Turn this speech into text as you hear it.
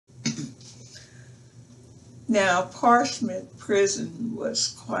Now, Parchman Prison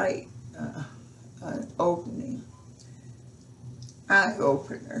was quite an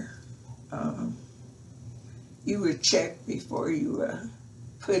eye-opener. You were checked before you were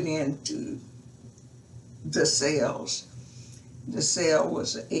put into the cells. The cell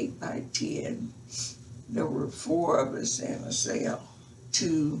was 8 by 10. There were 4 of us in a cell,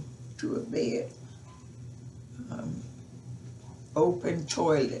 2 to a bed. Open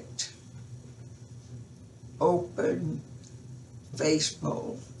toilet, open face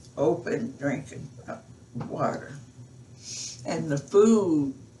bowl, open drinking water. And the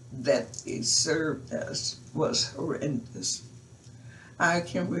food that they served us was horrendous. I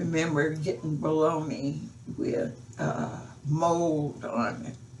can remember getting bologna with mold on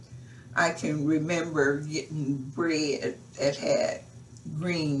it. I can remember getting bread that had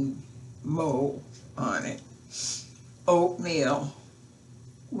green mold on it. Oatmeal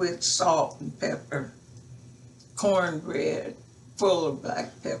with salt and pepper. Cornbread full of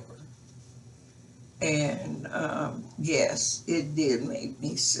black pepper. And yes, it did make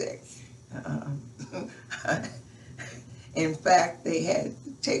me sick. In fact, they had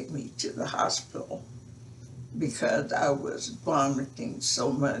to take me to the hospital because I was vomiting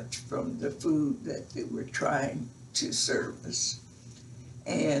so much from the food that they were trying to serve us.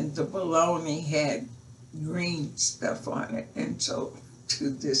 And the bologna had green stuff on it. And so to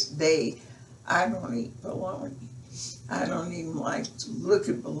this day, I don't eat bologna. I don't even like to look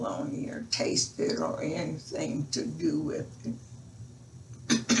at bologna or taste it or anything to do with it.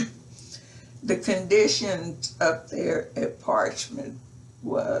 The conditions up there at Parchman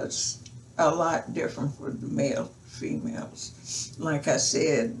was a lot different for the male females. Like I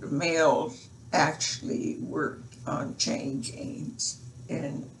said, the males actually worked on chain gangs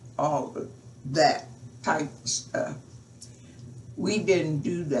and all of that type of stuff. We didn't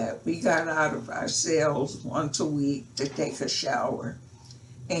do that. We got out of our cells once a week to take a shower.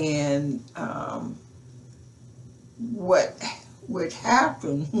 And what would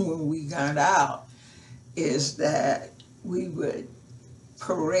happen when we got out is that we would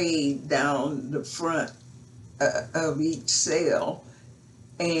parade down the front of each cell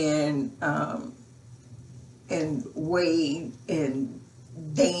and wave and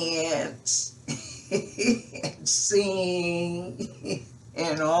dance and sing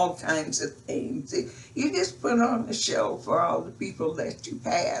and all kinds of things. You just put on a show for all the people that you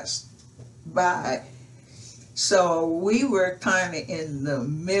passed by. So we were kind of in the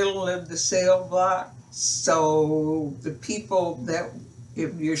middle of the cell block. So the people that,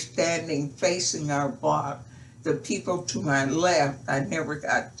 if you're standing facing our block, the people to my left, I never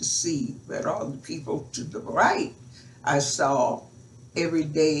got to see, but all the people to the right, I saw every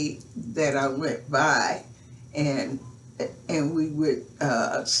day that I went by, and we would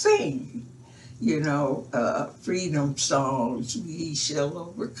sing, freedom songs, we shall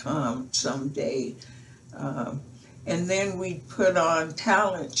overcome someday. And then we'd put on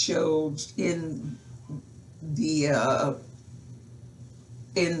talent shows in the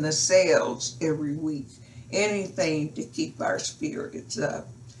cells every week, anything to keep our spirits up.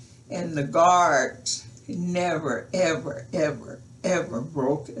 And the guards never, ever, ever, ever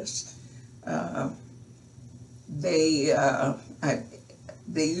broke us. They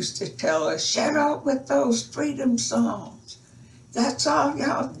used to tell us, shut up with those freedom songs. That's all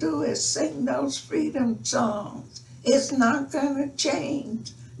y'all do is sing those freedom songs. It's not gonna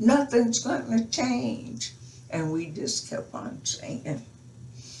change. Nothing's gonna change. And we just kept on singing.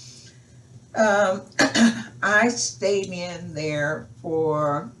 I stayed in there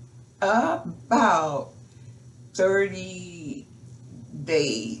for about 30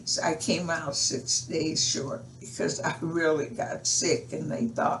 days. I came out 6 days short because I really got sick and they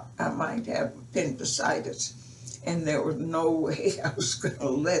thought I might have appendicitis. And there was no way I was going to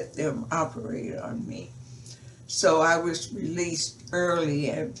let them operate on me. So I was released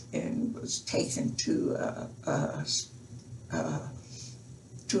early and was taken to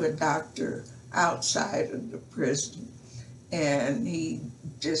a doctor outside of the prison. And he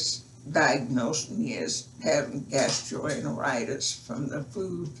just diagnosed me as having gastroenteritis from the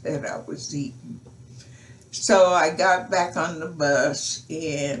food that I was eating. So I got back on the bus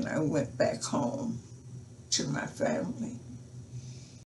and I went back home to my family.